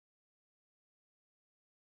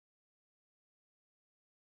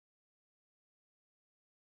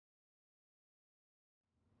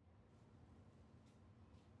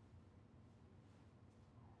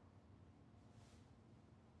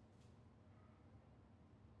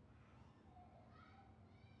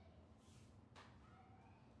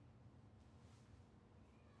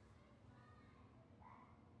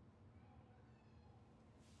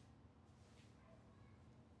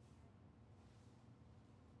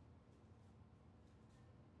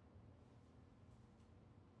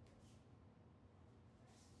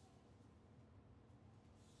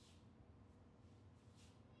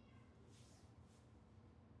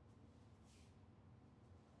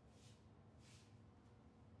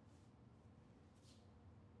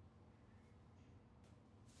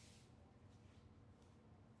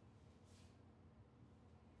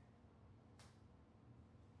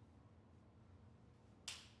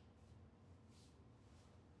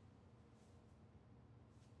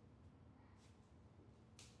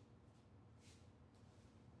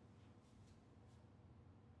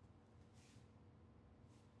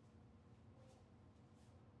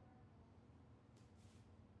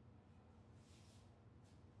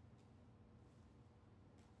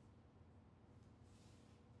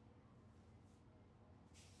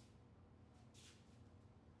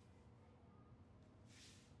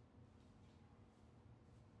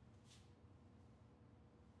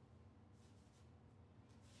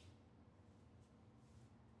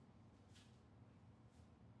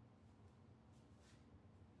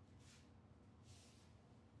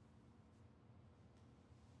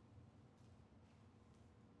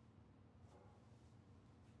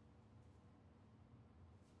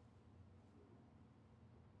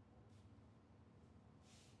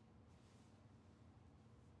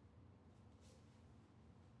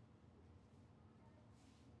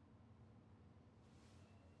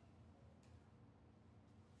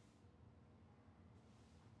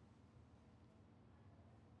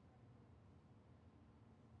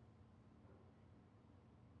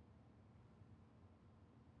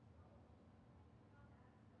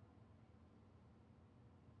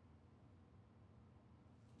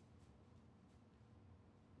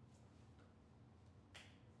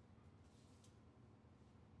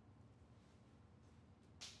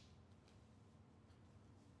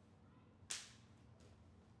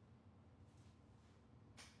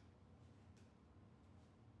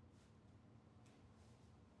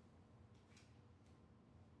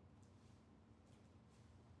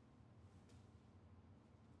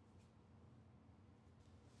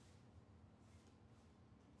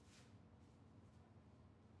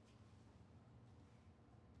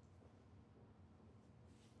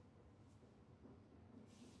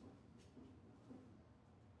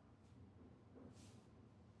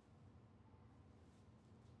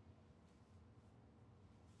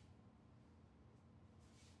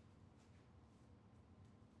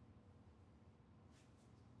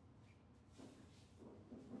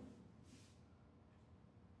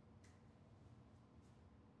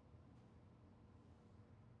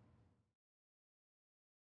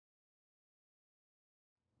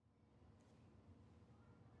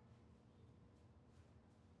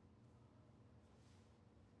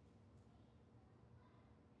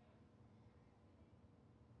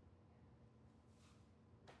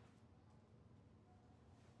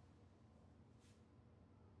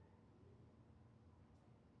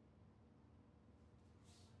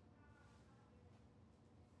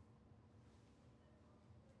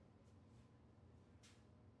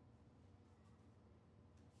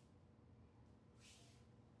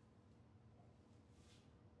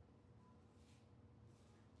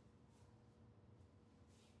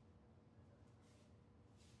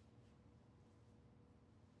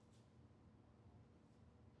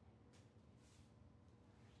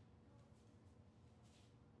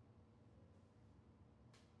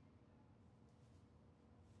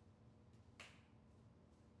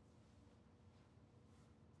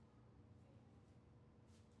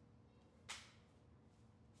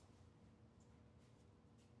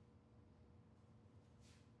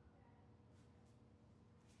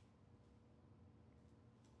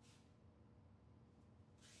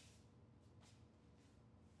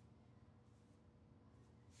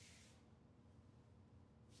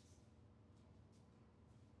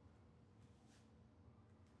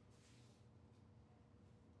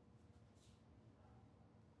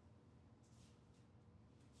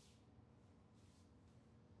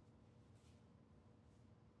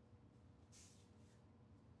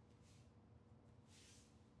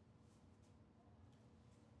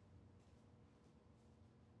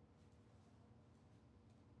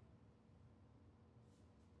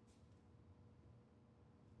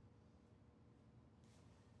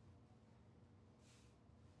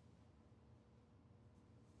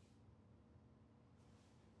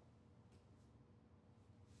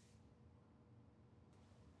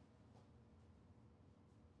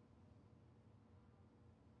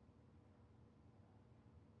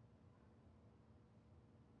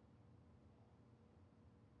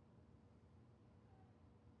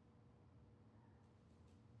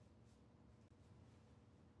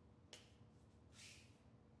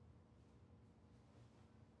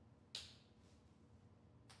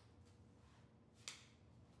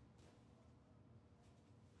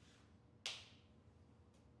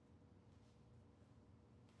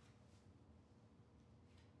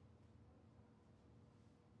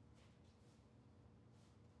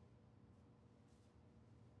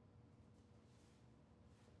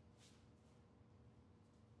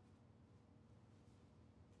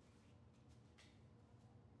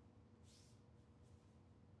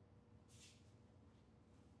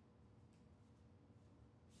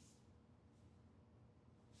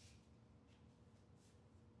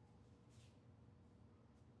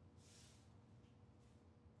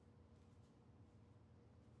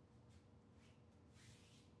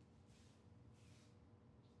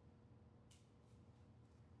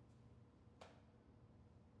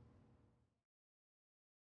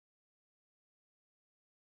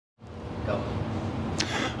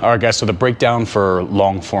All right, guys, so the breakdown for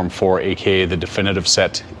long form 4, aka the definitive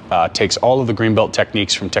set, takes all of the greenbelt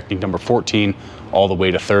techniques from technique number 14 all the way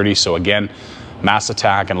to 30. So again, mass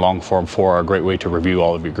attack and long form 4 are a great way to review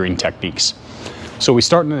all of your green techniques. So we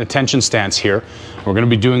start in an attention stance here. We're going to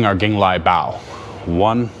be doing our ging lai bow.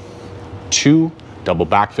 1, 2, double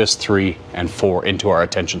back fist, 3, and 4 into our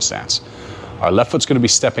attention stance. Our left foot's going to be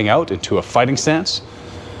stepping out into a fighting stance.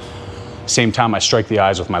 Same time I strike the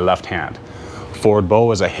eyes with my left hand. Forward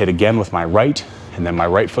bow as I hit again with my right, and then my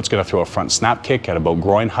right foot's going to throw a front snap kick at about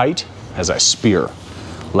groin height as I spear.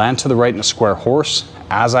 Land to the right in a square horse.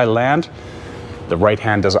 As I land, the right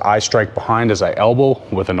hand does an eye strike behind as I elbow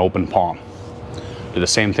with an open palm. Do the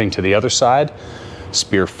same thing to the other side,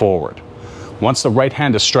 spear forward. Once the right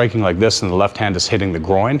hand is striking like this and the left hand is hitting the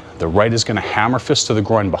groin, the right is going to hammer fist to the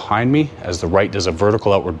groin behind me as the right does a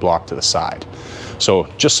vertical outward block to the side. So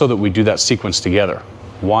just so that we do that sequence together.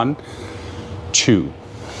 1, 2,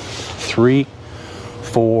 3,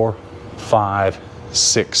 4, 5,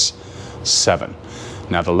 6, 7.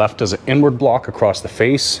 Now the left does an inward block across the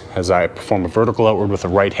face as I perform a vertical outward with the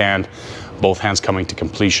right hand, both hands coming to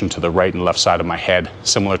completion to the right and left side of my head,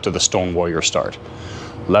 similar to the Stone Warrior start.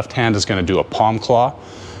 Left hand is going to do a palm claw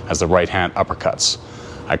as the right hand uppercuts.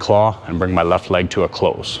 I claw and bring my left leg to a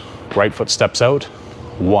close. Right foot steps out.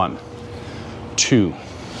 1, 2,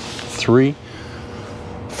 3,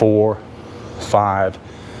 4, 5,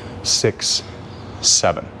 6,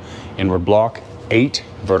 7. Inward block, 8,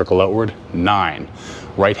 vertical outward, 9.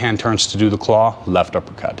 Right hand turns to do the claw, left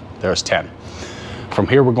uppercut. There's 10. From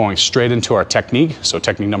here, we're going straight into our technique. So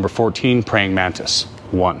technique number 14, praying mantis.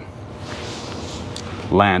 1.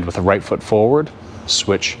 Land with the right foot forward,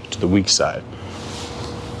 switch to the weak side.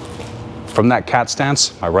 From that cat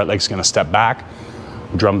stance, my right leg's gonna step back,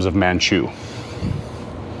 drums of Manchu.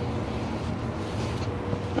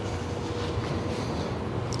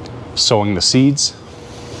 Sowing the seeds.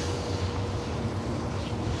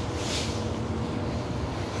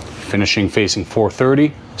 Finishing facing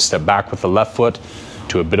 430, step back with the left foot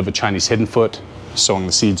to a bit of a Chinese hidden foot, sowing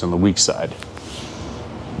the seeds on the weak side.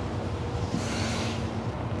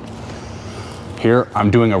 Here, I'm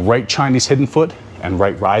doing a right Chinese hidden foot and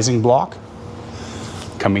right rising block.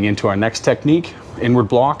 Coming into our next technique, inward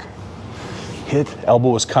block. Hit,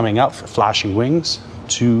 elbow is coming up for flashing wings.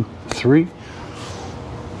 2, 3.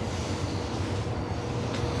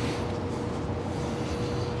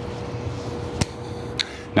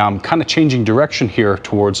 Now I'm kind of changing direction here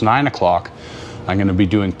towards 9 o'clock. I'm going to be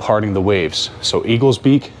doing parting the waves. So eagle's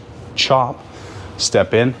beak, chop,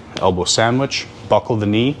 step in, elbow sandwich, buckle the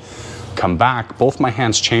knee, come back, both my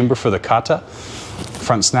hands chamber for the kata,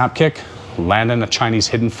 front snap kick, land in a Chinese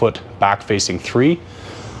hidden foot, back facing 3.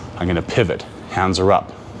 I'm going to pivot, hands are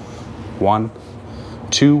up. 1,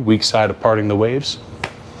 2, weak side of parting the waves.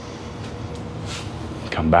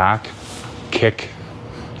 Come back, kick,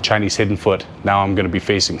 Chinese hidden foot. Now I'm going to be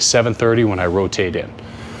facing 730 when I rotate in.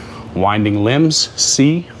 Winding limbs,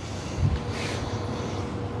 C.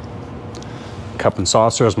 Cup and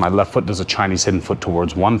saucer as my left foot does a Chinese hidden foot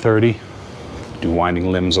towards 130. Do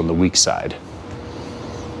winding limbs on the weak side.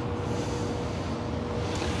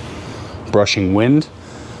 Brushing wind.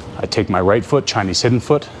 I take my right foot, Chinese hidden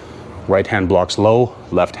foot. Right hand blocks low,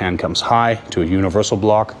 left hand comes high to a universal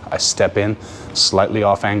block. I step in, slightly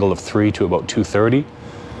off angle of 3 to about 230.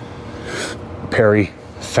 Parry,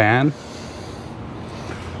 fan,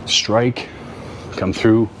 strike, come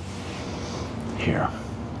through here.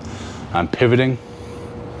 I'm pivoting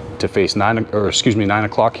to face 9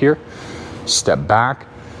 o'clock here. Step back,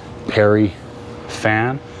 parry,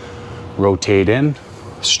 fan, rotate in,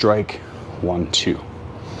 strike, 1, 2.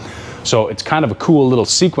 So it's kind of a cool little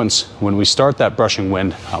sequence when we start that brushing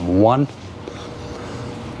wind. 1,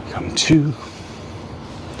 come 2,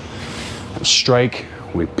 and strike.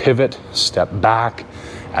 We pivot, step back.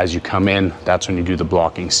 As you come in, that's when you do the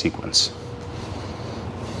blocking sequence.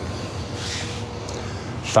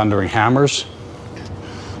 Thundering hammers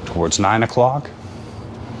towards 9 o'clock.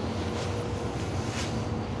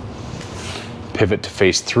 Pivot to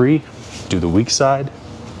face 3, do the weak side.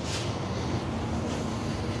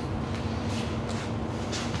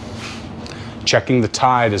 Checking the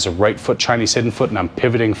tide is a right foot Chinese hidden foot, and I'm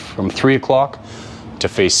pivoting from 3 o'clock to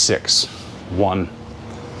face 6. 1.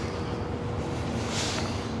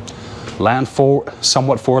 Land forward,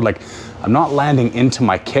 somewhat forward, like I'm not landing into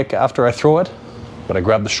my kick after I throw it, but I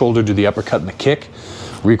grab the shoulder, do the uppercut and the kick,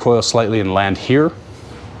 recoil slightly and land here.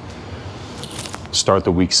 Start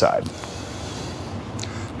the weak side.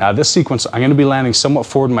 Now this sequence, I'm going to be landing somewhat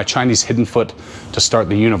forward in my Chinese hidden foot to start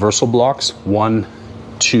the universal blocks. 1,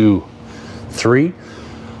 2, 3.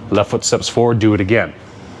 Left foot steps forward, do it again.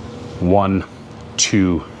 1,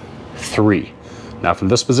 2, 3. Now from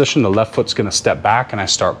this position, the left foot's gonna step back and I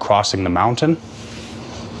start crossing the mountain.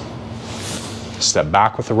 Step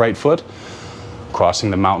back with the right foot, crossing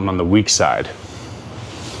the mountain on the weak side.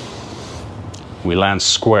 We land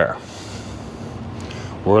square.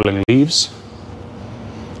 Whirling leaves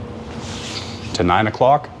to 9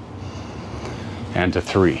 o'clock and to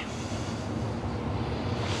 3.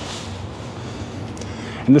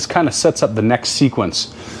 And this kind of sets up the next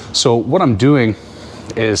sequence. So what I'm doing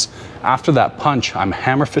is after that punch, I'm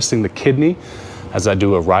hammer fisting the kidney as I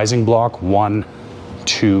do a rising block, 1,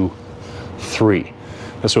 2, 3.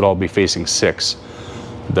 This would all be facing 6.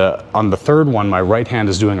 On the third one, my right hand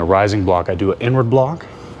is doing a rising block. I do an inward block,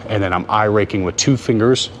 and then I'm eye raking with 2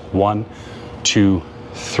 fingers, 1, 2,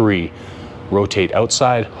 3. Rotate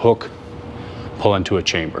outside, hook, pull into a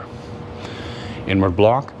chamber. Inward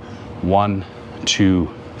block, 1, 2,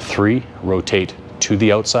 3. Rotate to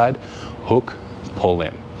the outside, hook, pull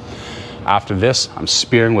in. After this, I'm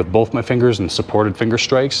spearing with both my fingers and supported finger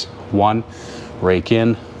strikes. 1, rake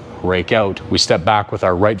in, rake out. We step back with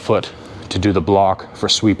our right foot to do the block for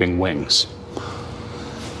sweeping wings.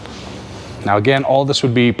 Now again, all this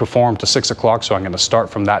would be performed to 6 o'clock, so I'm going to start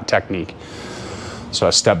from that technique. So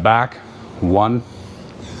I step back, 1,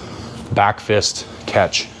 back fist,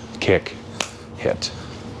 catch, kick, hit,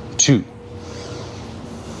 2.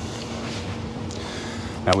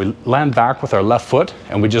 Now we land back with our left foot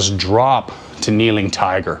and we just drop to kneeling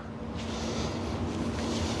tiger.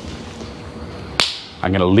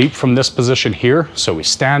 I'm gonna leap from this position here. So we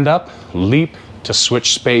stand up, leap to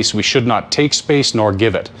switch space. We should not take space nor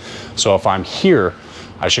give it. So if I'm here,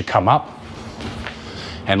 I should come up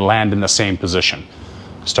and land in the same position.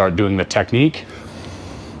 Start doing the technique.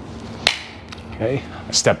 Okay,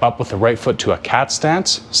 I step up with the right foot to a cat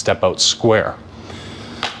stance, step out square.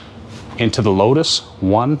 Into the lotus,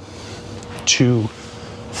 1, 2,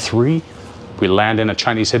 3. We land in a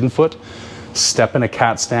Chinese hidden foot, step in a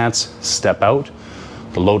cat stance, step out.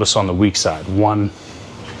 The lotus on the weak side, 1,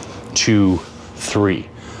 2, 3.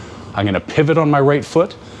 I'm gonna pivot on my right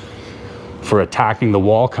foot for attacking the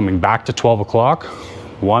wall, coming back to 12 o'clock.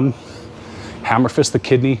 1, hammer fist the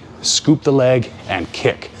kidney, scoop the leg, and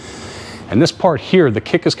kick. And this part here, the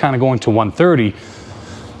kick is kind of going to 130,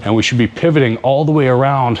 and we should be pivoting all the way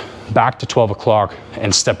around back to 12 o'clock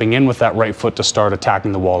and stepping in with that right foot to start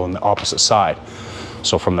attacking the wall on the opposite side.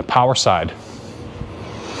 So from the power side,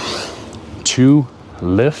 2,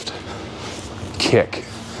 lift, kick,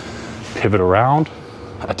 pivot around,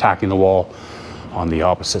 attacking the wall on the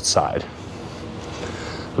opposite side.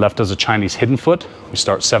 Left does a Chinese hidden foot. We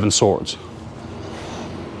start 7 swords.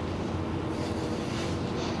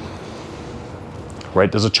 Right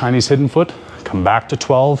does a Chinese hidden foot. Come back to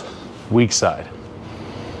 12, weak side.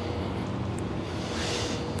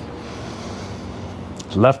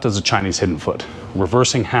 Left does a Chinese hidden foot.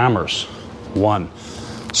 Reversing hammers. 1,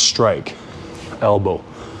 strike, elbow,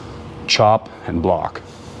 chop, and block.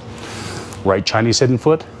 Right Chinese hidden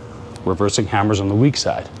foot. Reversing hammers on the weak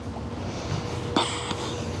side.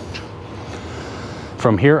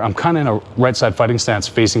 From here, I'm kind of in a right side fighting stance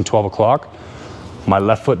facing 12 o'clock. My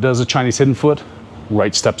left foot does a Chinese hidden foot.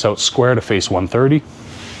 Right steps out square to face 130.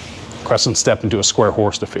 Crescent step into a square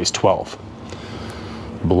horse to face 12.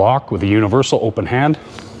 Block with a universal open hand.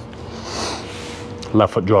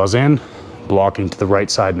 Left foot draws in, blocking to the right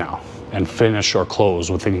side now. And finish or close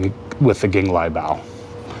with the Ging Lai bow.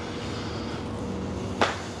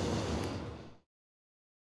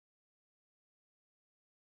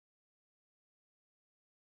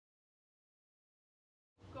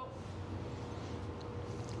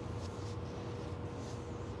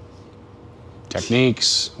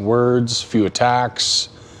 Techniques, words, few attacks.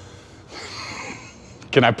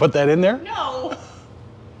 Can I put that in there? No.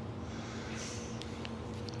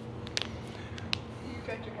 You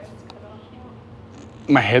got your head cut off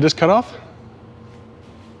now. My head is cut off?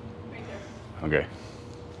 Right there. Okay.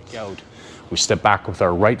 Out. We step back with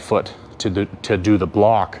our right foot to do the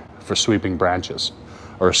block for sweeping branches.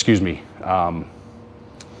 Or excuse me,